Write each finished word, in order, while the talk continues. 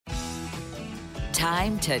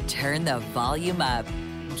Time to turn the volume up.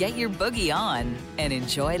 Get your boogie on and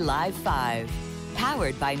enjoy Live 5.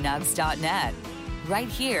 Powered by Nugs.net. Right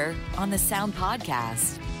here on the Sound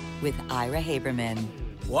Podcast with Ira Haberman.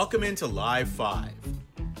 Welcome into Live 5,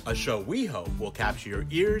 a show we hope will capture your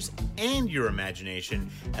ears and your imagination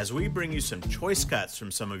as we bring you some choice cuts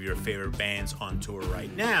from some of your favorite bands on tour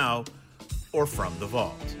right now or from the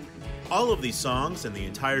vault. All of these songs and the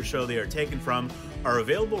entire show they are taken from are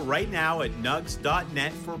available right now at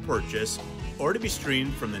Nugs.net for purchase or to be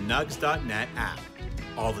streamed from the Nugs.net app.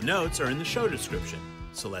 All the notes are in the show description,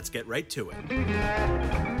 so let's get right to it.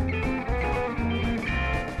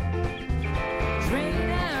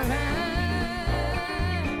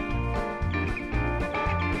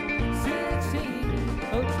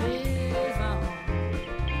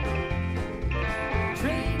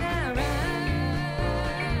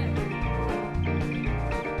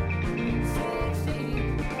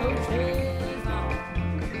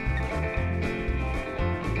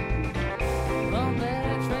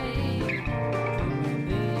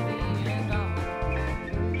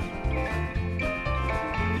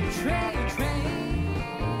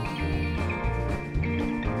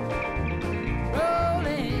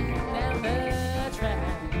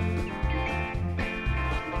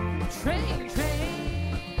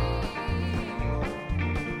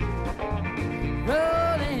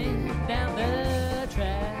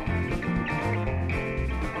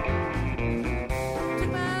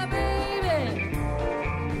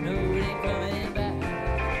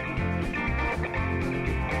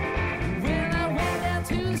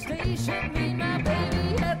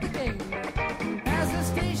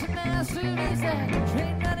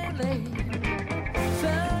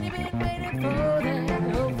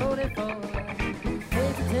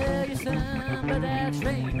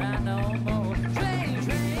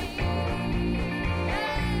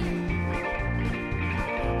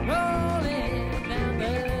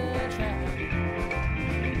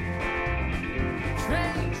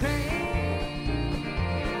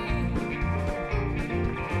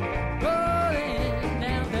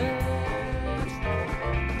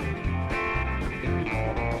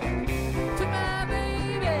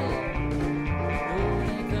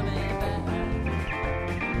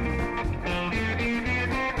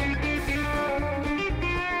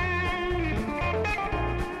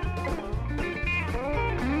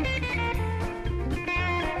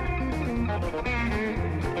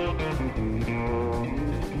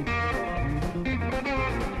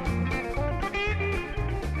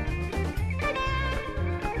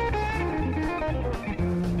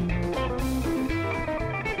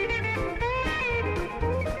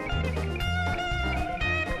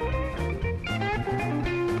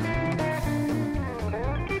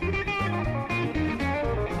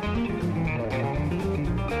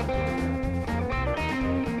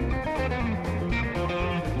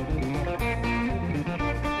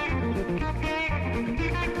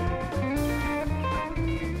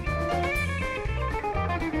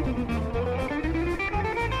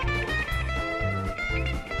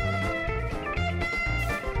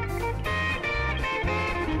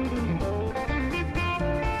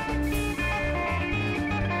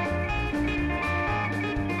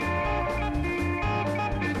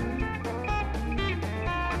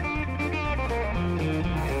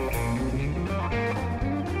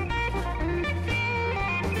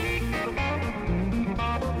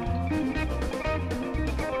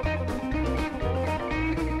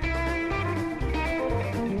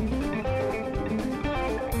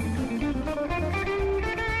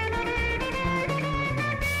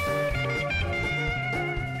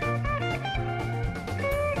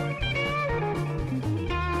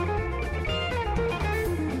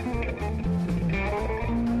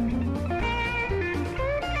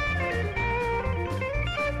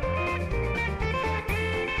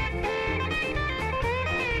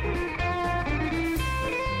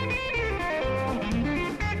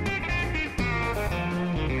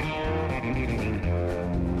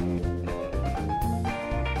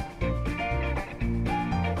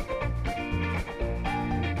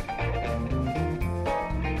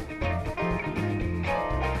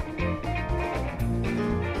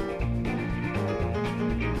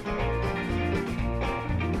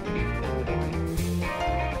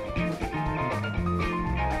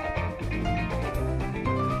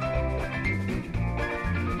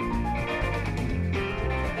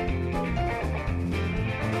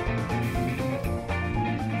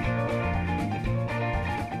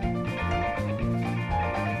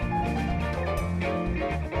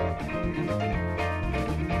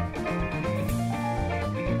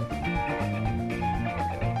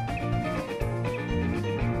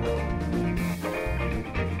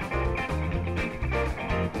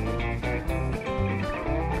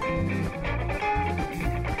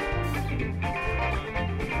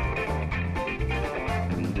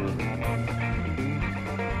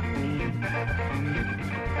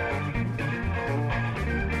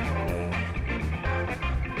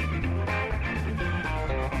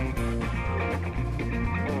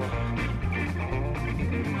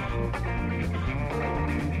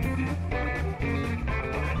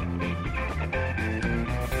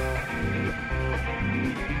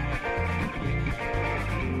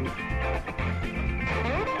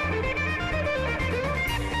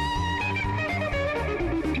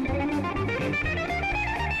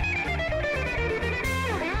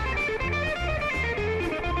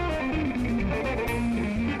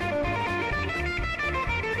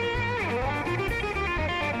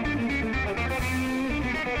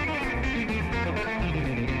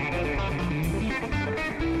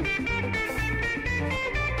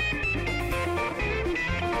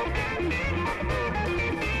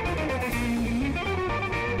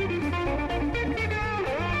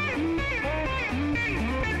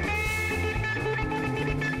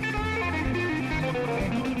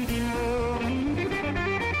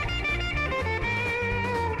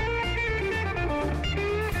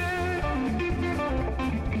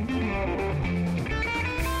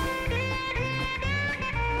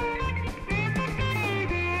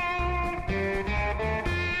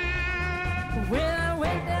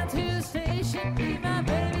 Meet my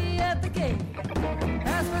baby at the gate.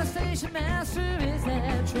 Ask my station master, is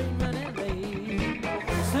that train running late?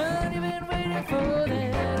 Son, you've been waiting for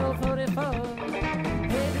that old 44.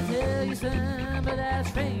 Hate to tell you, son, but that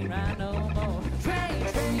train right no more. Train,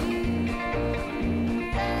 train,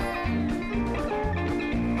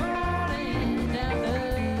 rolling down the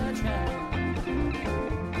track.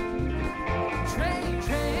 Train,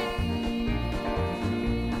 train,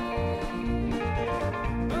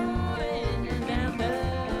 rolling down the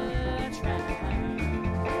track.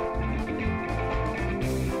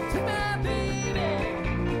 To my baby,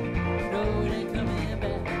 no, it ain't coming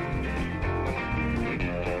back.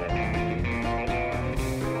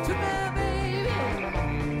 To my baby, no,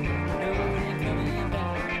 it ain't coming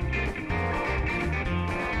back.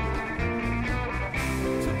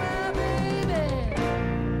 To my baby,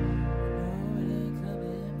 no, it ain't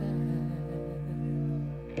coming back.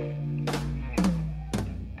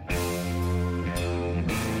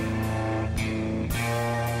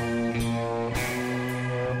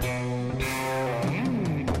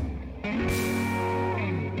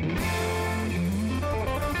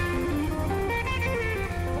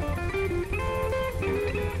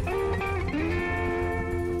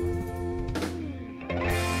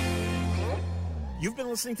 You've been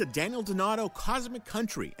listening to Daniel Donato, Cosmic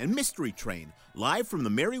Country and Mystery Train, live from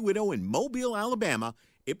the Merry Widow in Mobile, Alabama,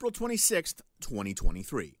 April 26th,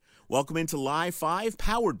 2023. Welcome into Live 5,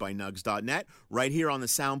 powered by Nugs.net, right here on the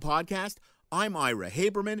Sound Podcast. I'm Ira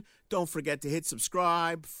Haberman. Don't forget to hit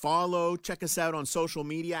subscribe, follow, check us out on social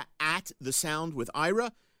media at The Sound with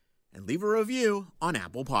Ira, and leave a review on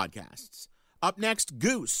Apple Podcasts. Up next,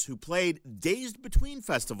 Goose, who played Dazed Between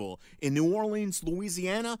Festival in New Orleans,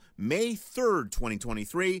 Louisiana, May 3rd,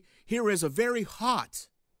 2023. Here is a very hot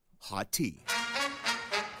tea.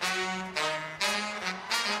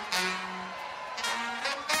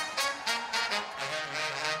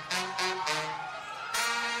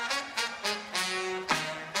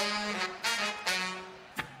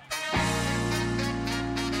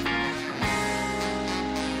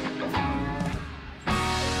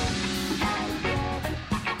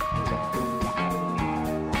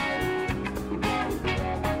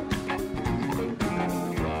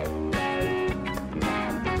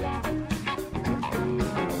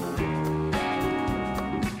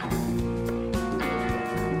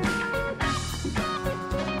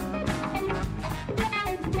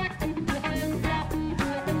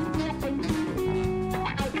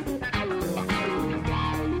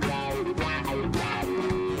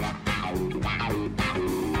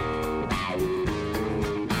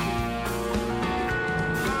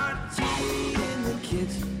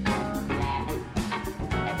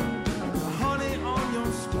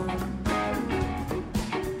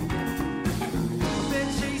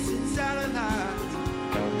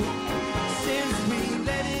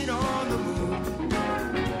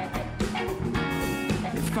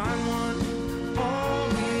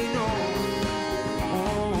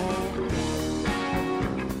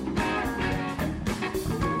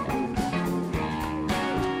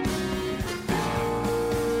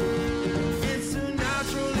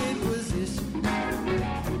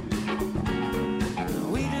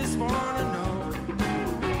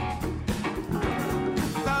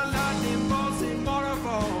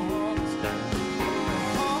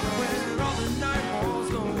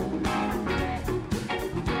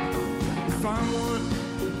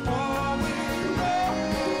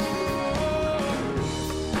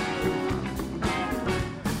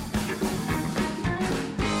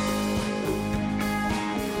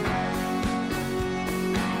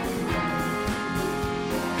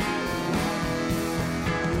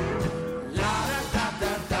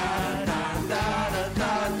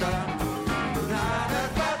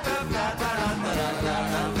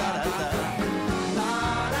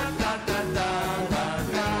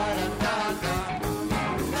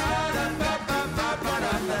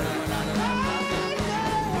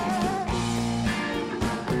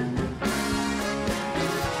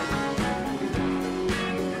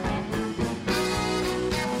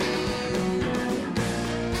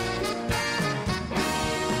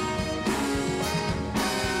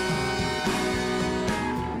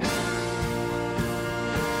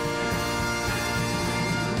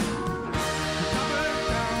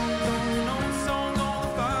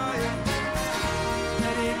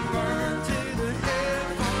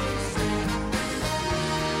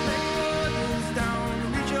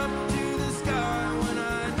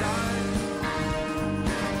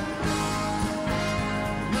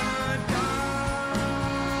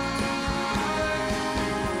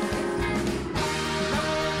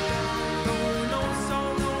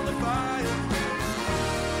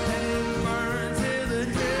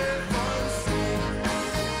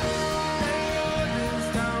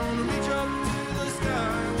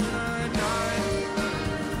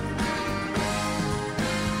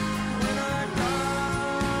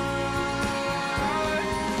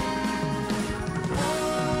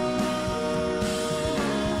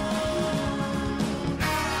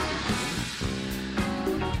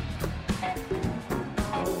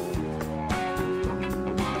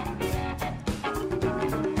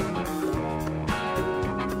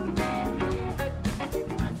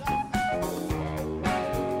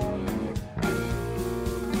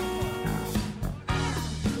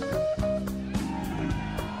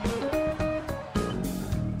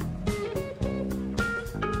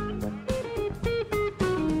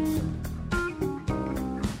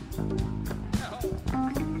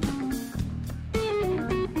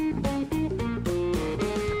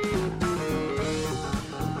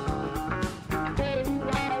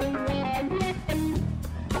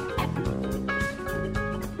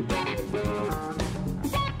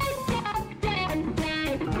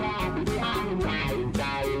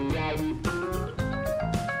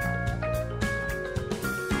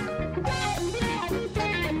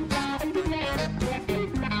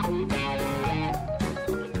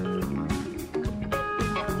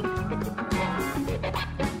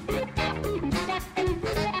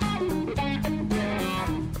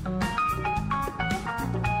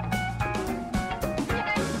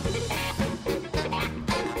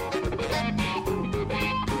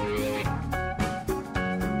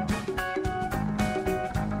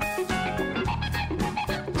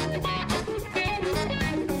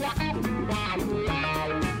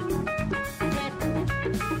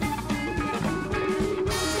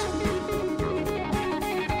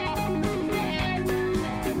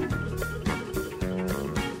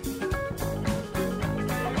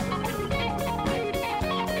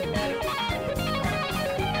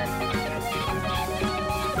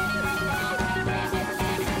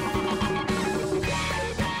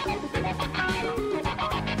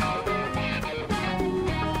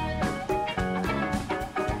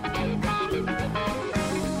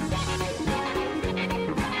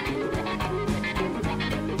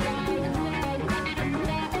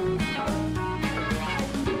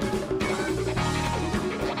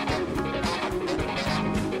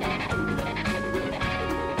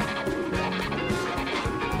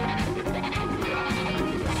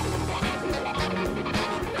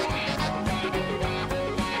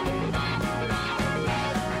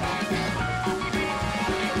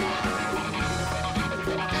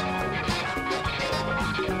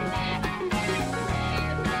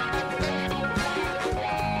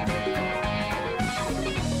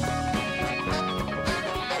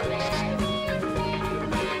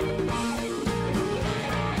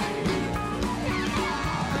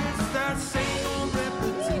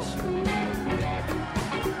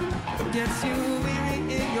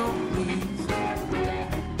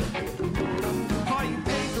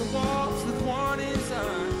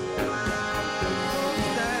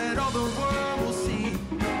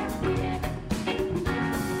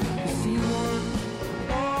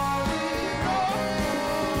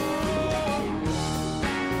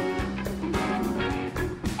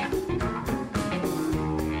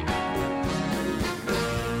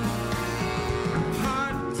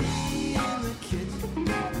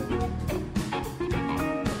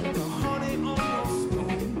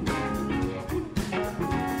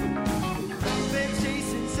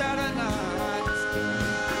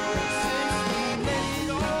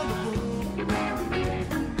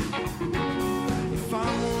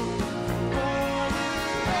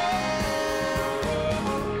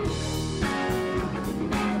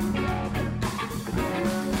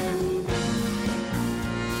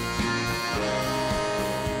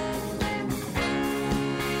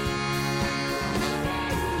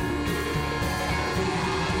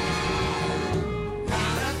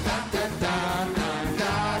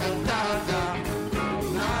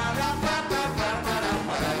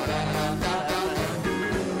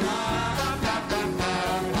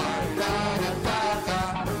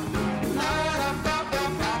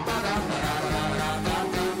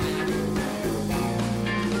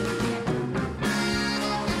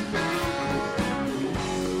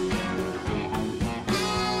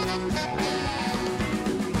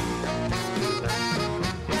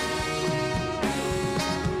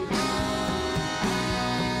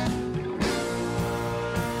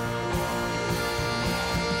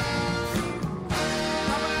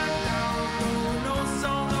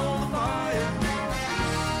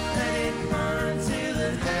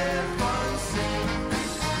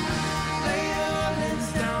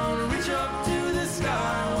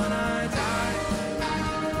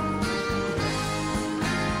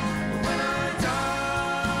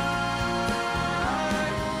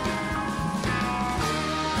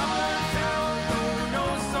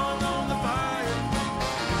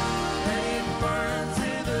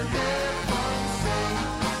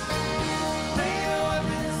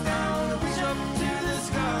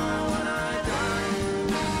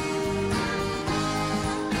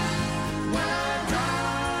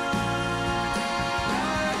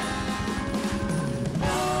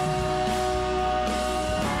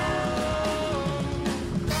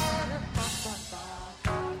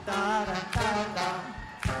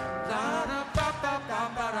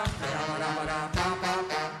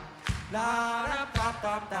 La da da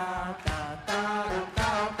da da da da da da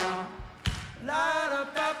da. La da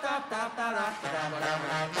da da da da da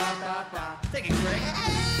da da da. Take it,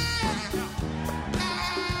 Greg.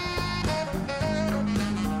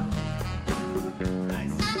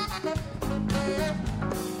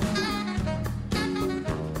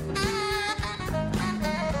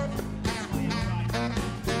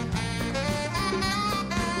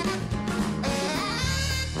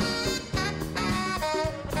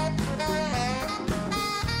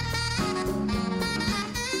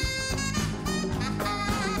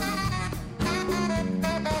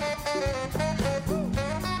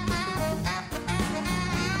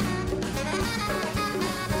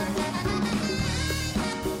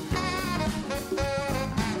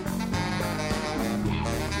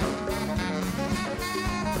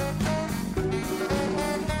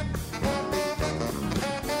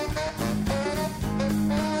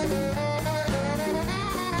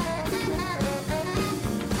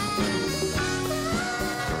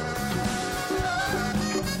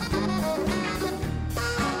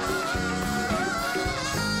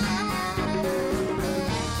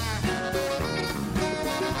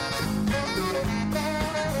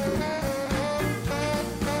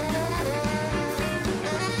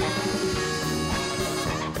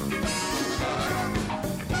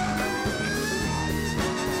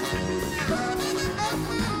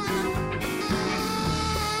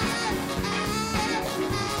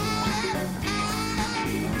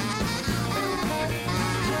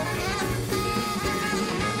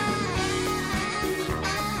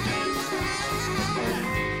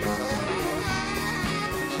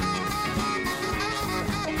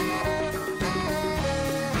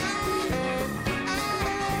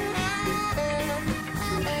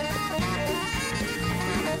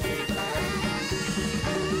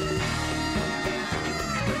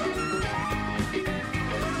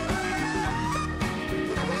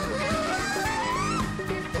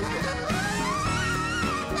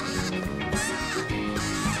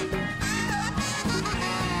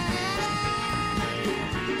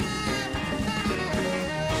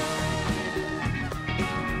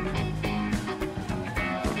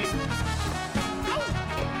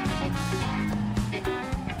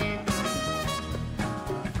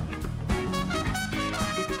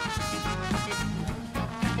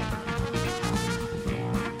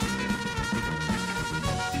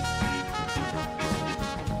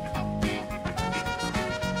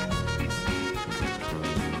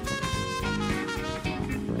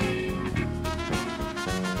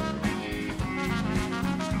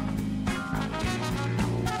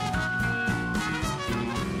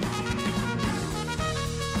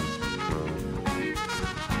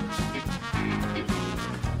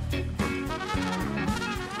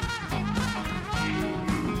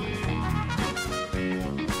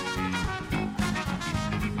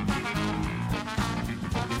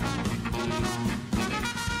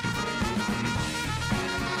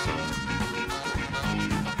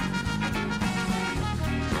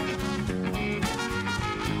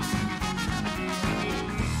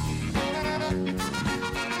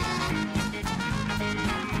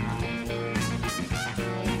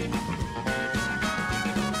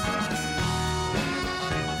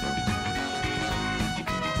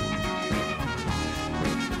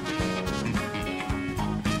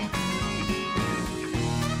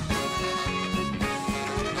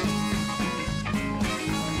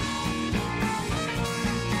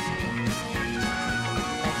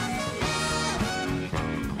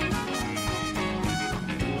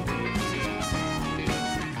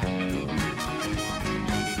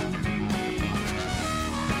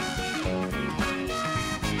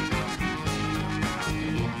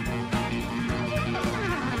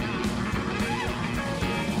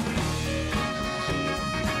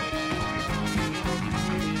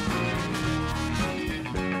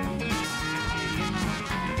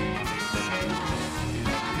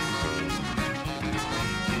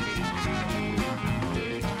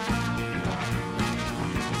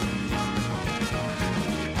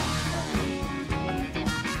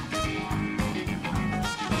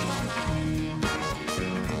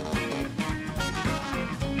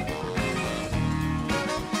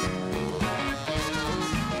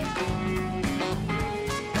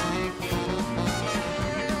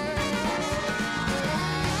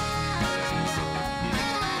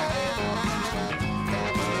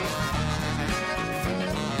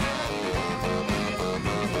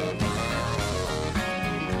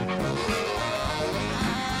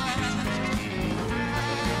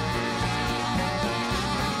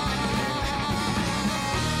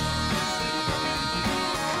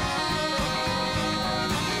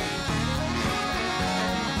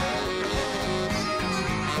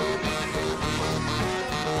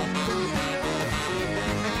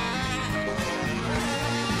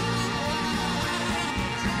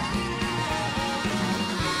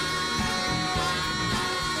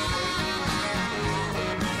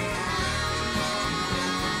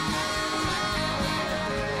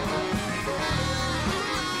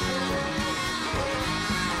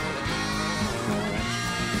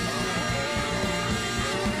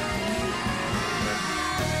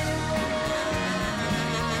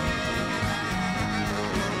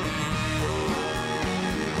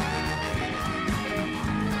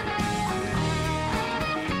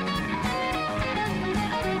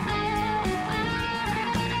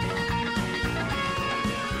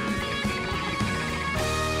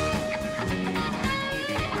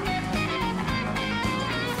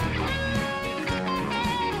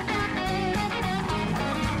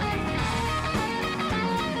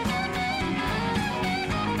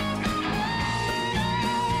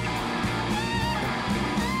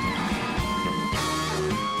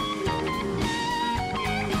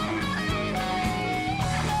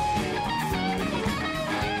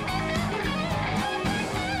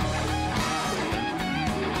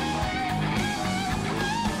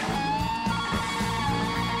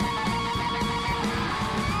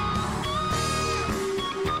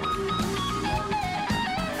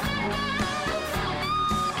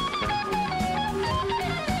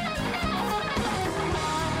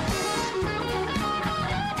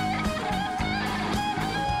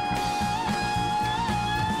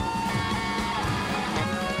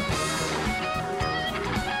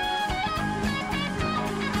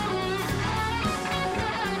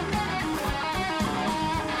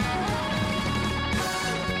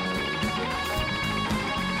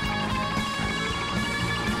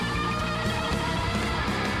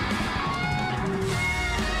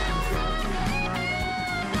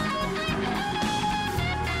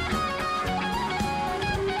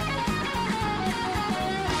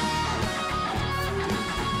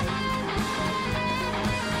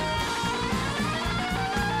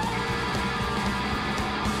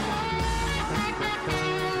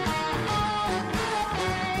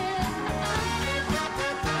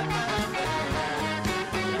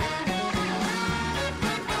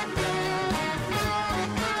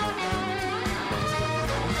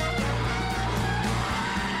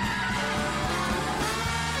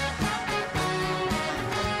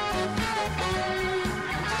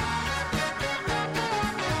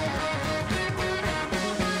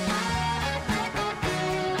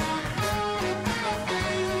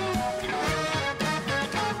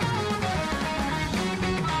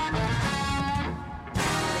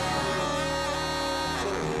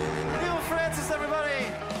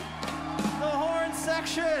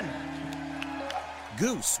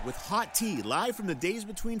 Goose with Hot Tea, live from the Days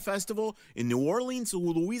Between Festival in New Orleans,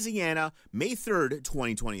 Louisiana, May 3rd,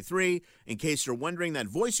 2023. In case you're wondering, that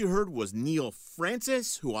voice you heard was Neil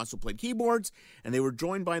Francis, who also played keyboards, and they were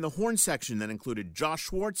joined by the horn section that included Josh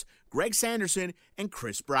Schwartz, Greg Sanderson, and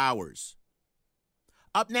Chris Browers.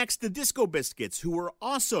 Up next, the Disco Biscuits, who were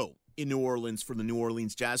also in New Orleans for the New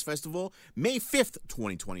Orleans Jazz Festival, May 5th,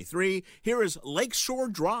 2023. Here is Lakeshore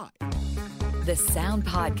Drive. The Sound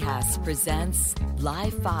Podcast presents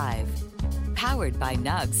Live 5, powered by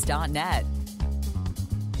Nugs.net.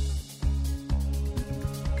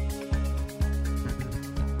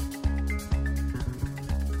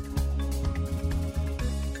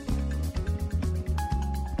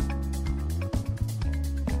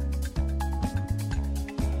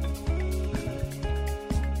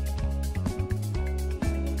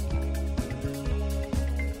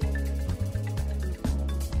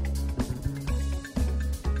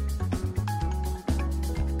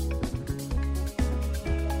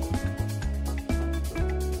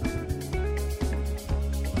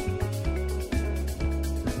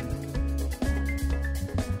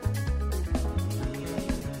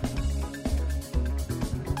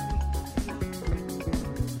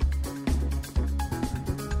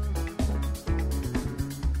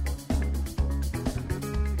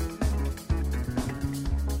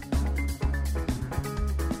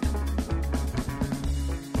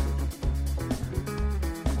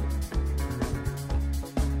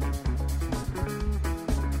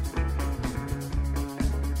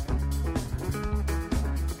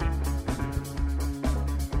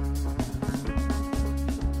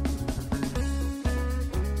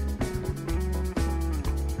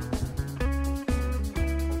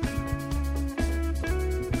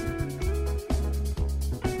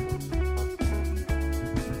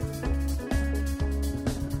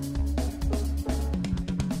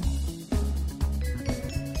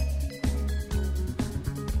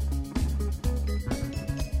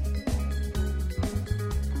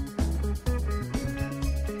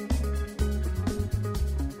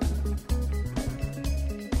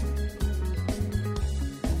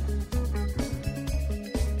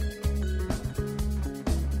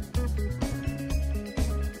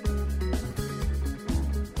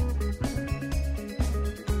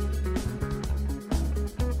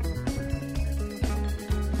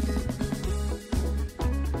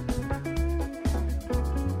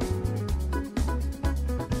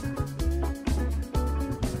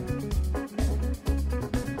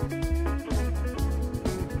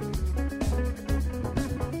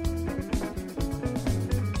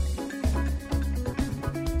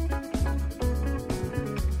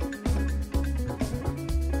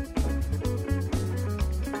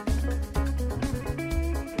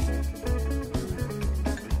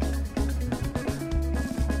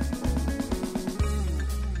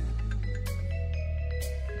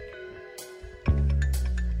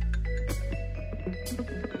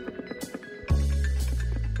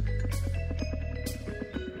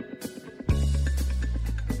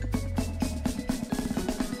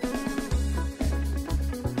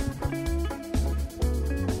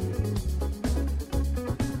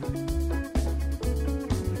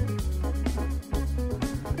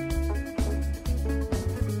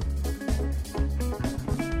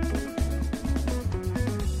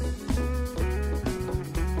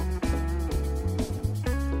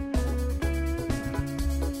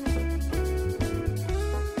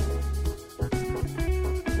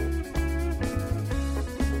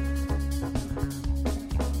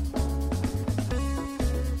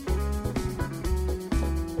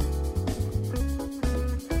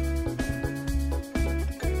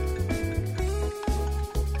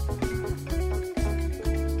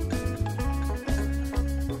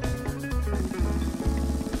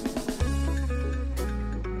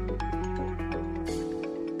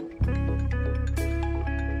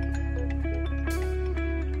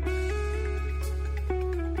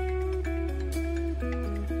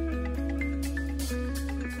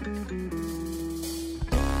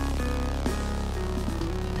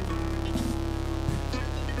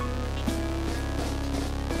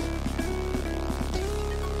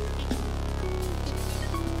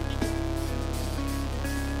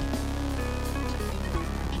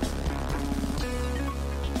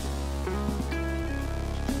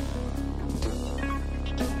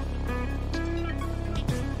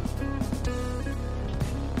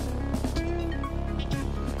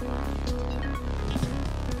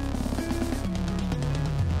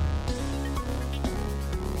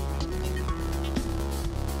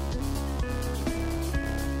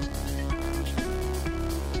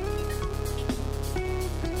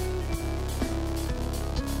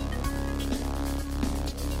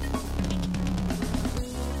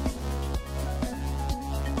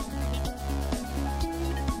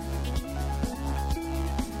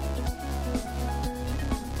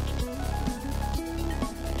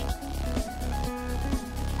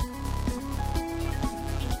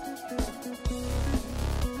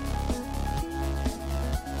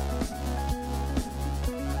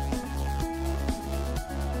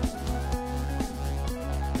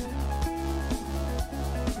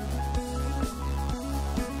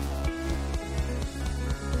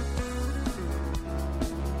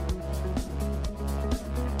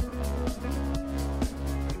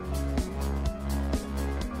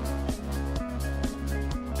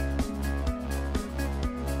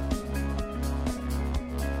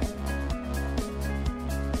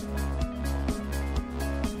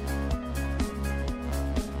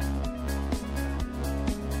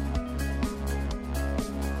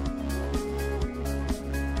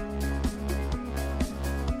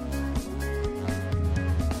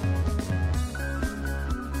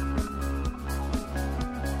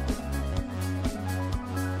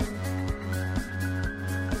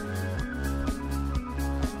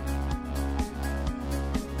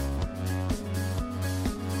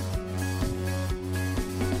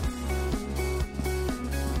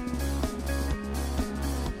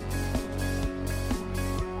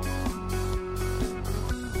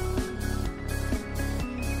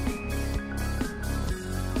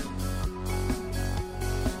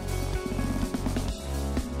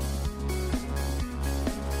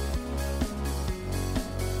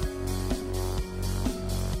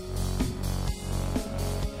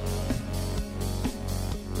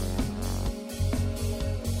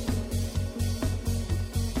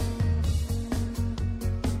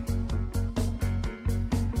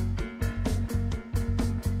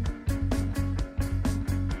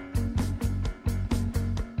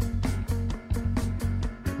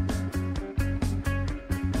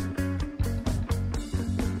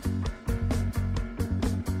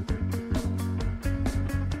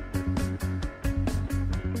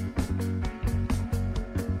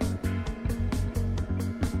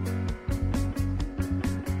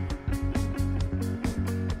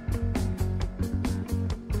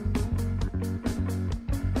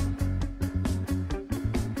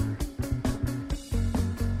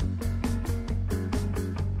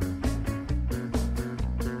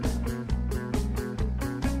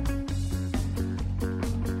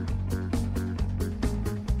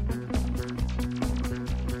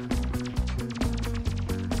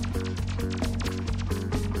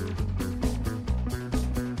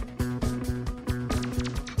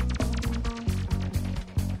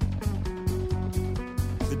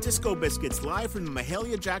 Cisco Biscuits live from the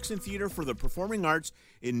Mahalia Jackson Theater for the Performing Arts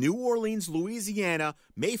in New Orleans, Louisiana,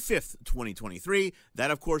 May 5th, 2023.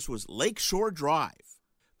 That, of course, was Lakeshore Drive.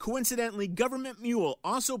 Coincidentally, Government Mule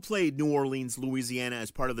also played New Orleans, Louisiana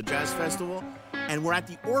as part of the Jazz Festival, and we're at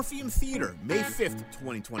the Orpheum Theater, May 5th,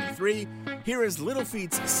 2023. Here is Little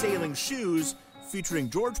Feat's Sailing Shoes, featuring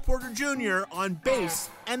George Porter Jr. on bass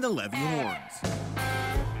and the Levy horns.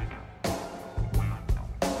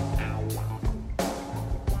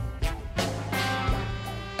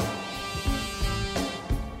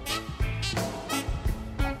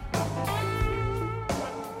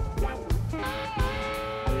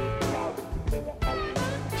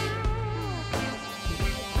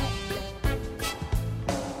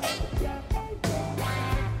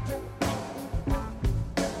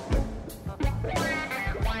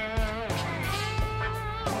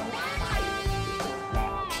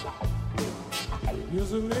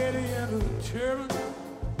 There's a lady in a turban,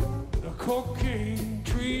 a cocaine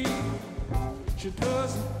tree. She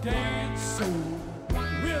does a dance so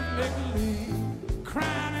rhythmically,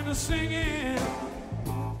 crying and a singing,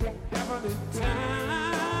 having a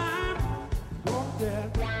time. Walk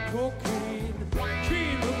that cocaine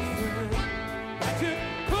tree, look fine. Got to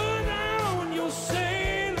put on your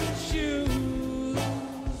sailing shoes.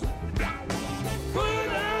 Put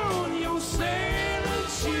on your sailing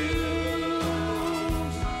shoes.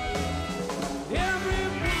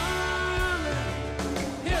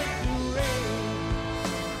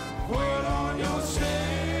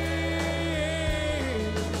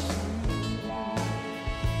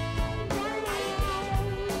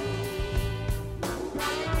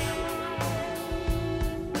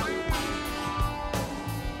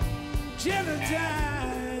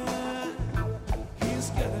 He's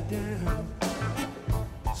got it down.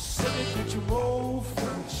 Said it that you roll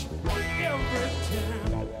fresh every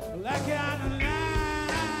time. Like out of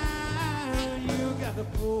line, you got the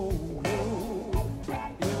pull.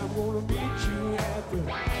 And I'm gonna meet you at the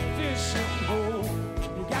fishing hole.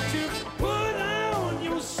 You got to put on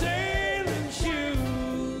your sailing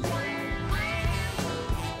shoes.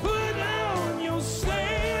 Put on your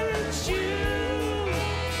sailing shoes.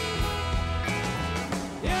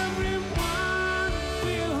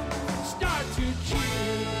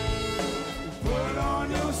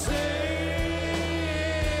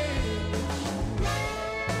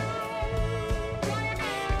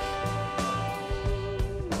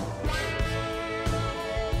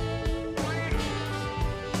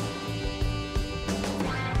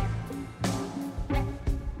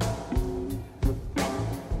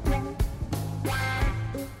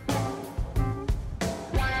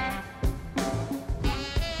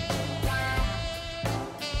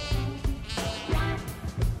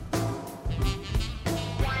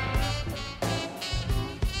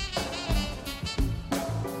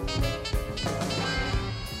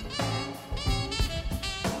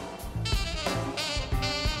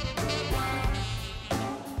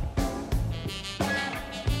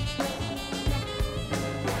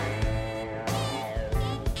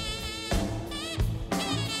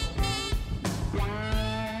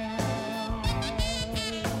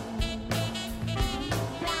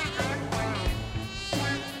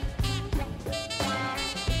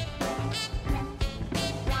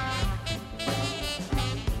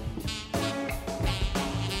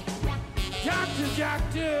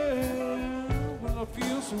 Doctor, when I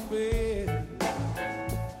feel so bad,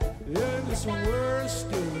 there's this word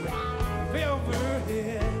still fell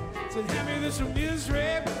overhead. Said, hand me this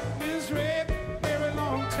misery, very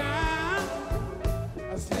long time.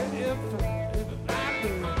 I said, if I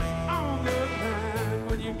do on the line,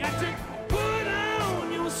 when you got to put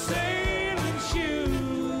on your sailing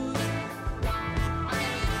shoes,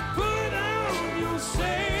 put on your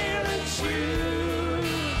sailing shoes.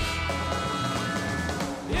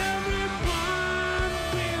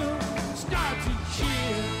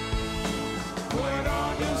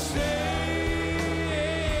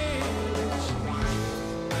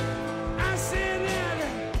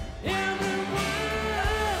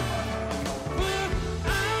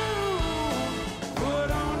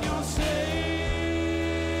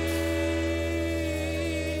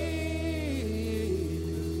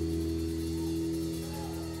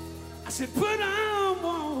 I said, put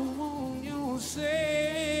on your sailing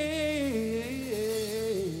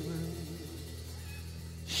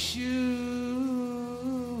shoes.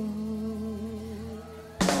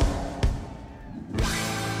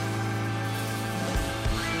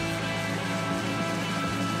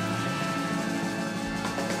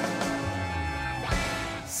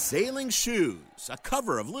 Sailing Shoes, a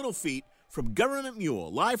cover of Little Feat from Government Mule,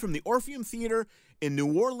 live from the Orpheum Theater in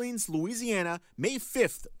New Orleans, Louisiana, May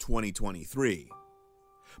 5th, 2023.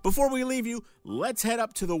 Before we leave you, let's head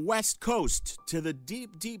up to the West Coast, to the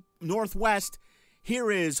deep, deep Northwest. Here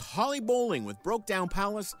is Holly Bowling with Broke Down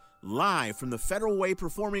Palace, live from the Federal Way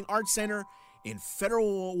Performing Arts Center in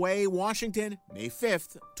Federal Way, Washington, May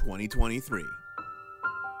 5th, 2023.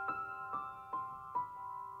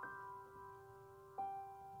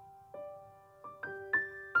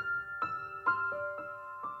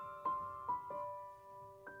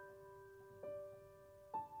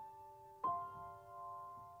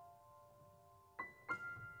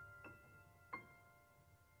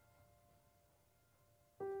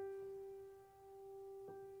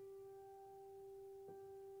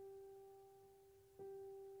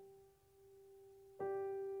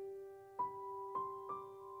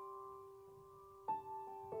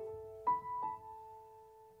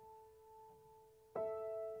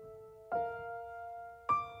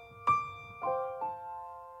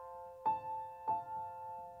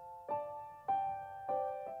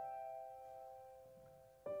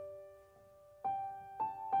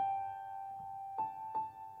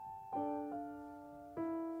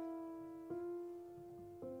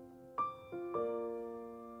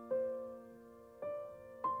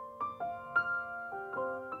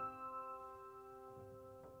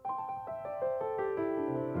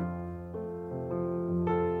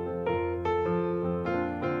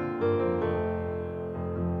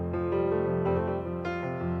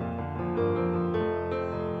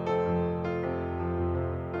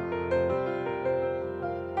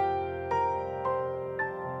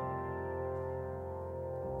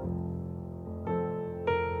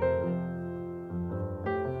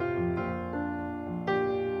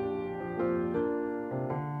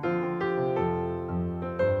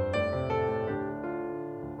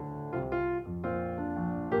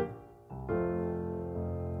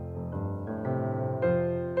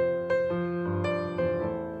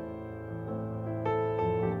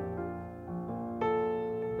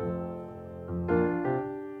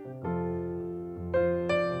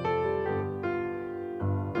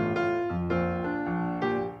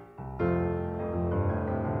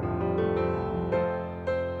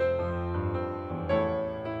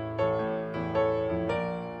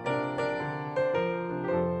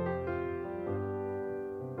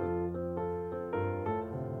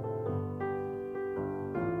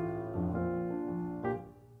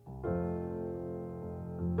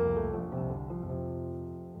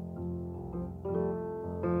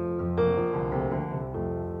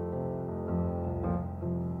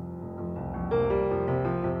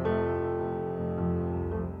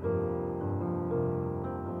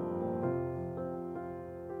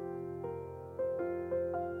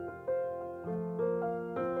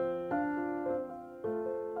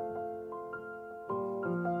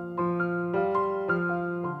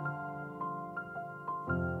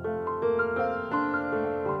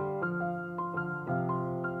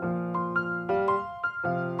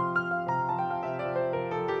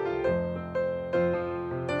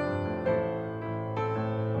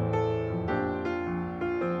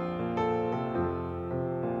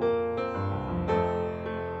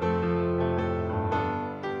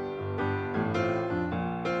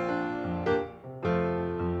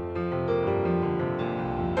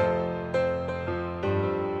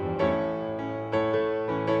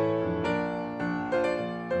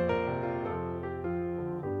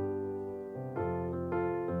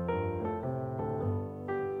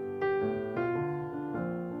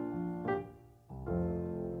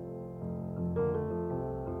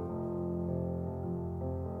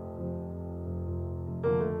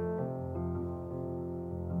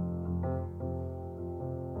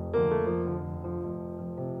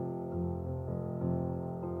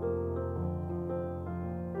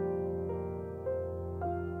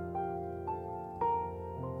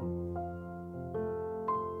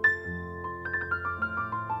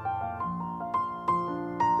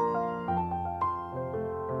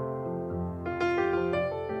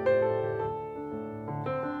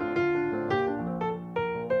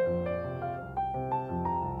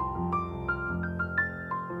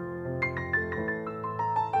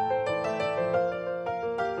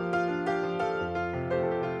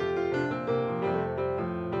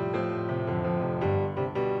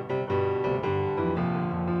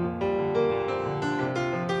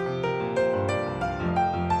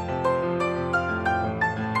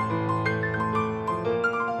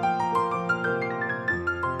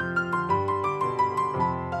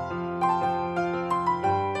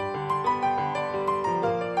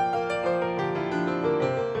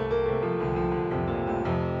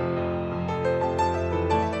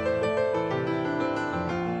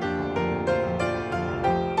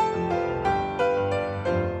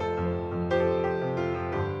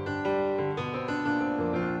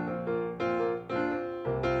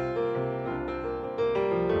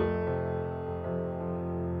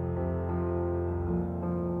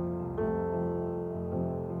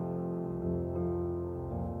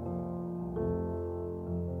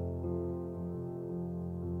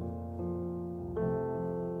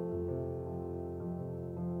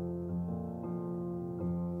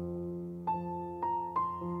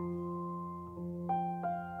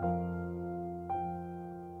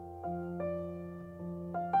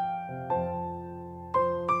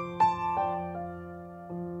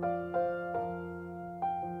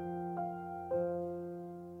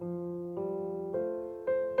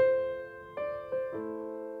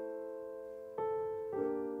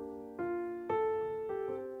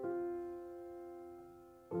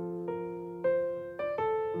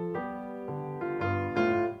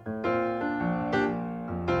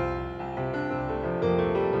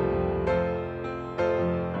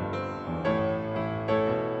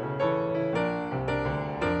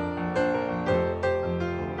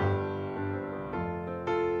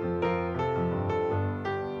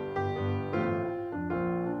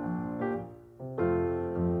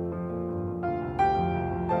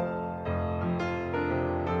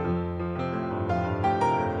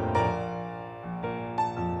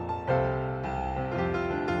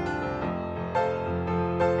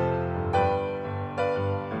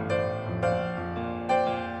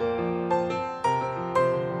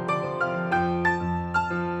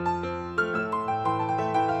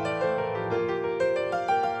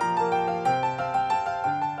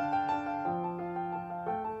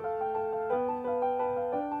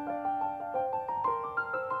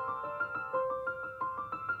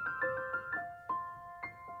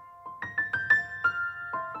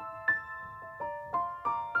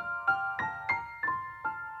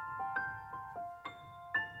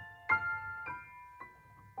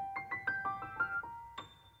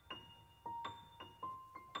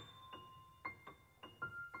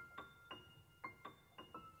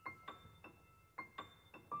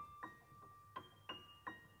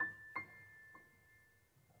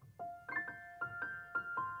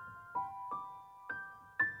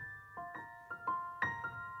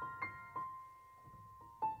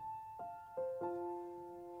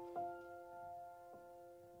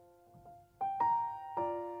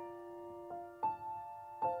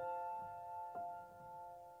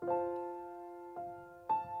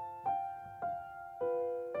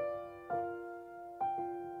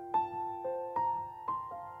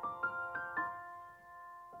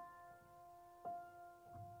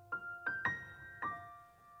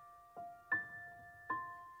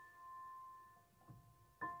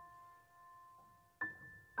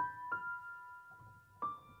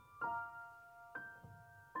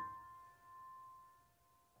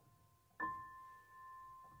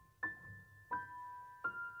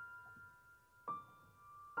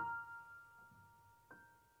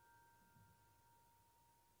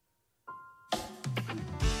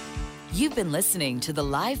 You've been listening to the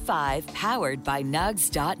Live 5 powered by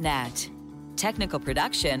Nugs.net. Technical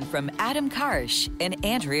production from Adam Karsh and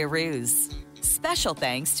Andrea Ruse. Special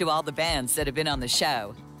thanks to all the bands that have been on the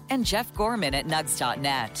show and Jeff Gorman at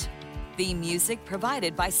Nugs.net. Theme music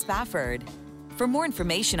provided by Spafford. For more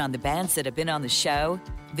information on the bands that have been on the show,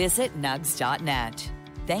 visit Nugs.net.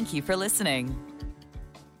 Thank you for listening.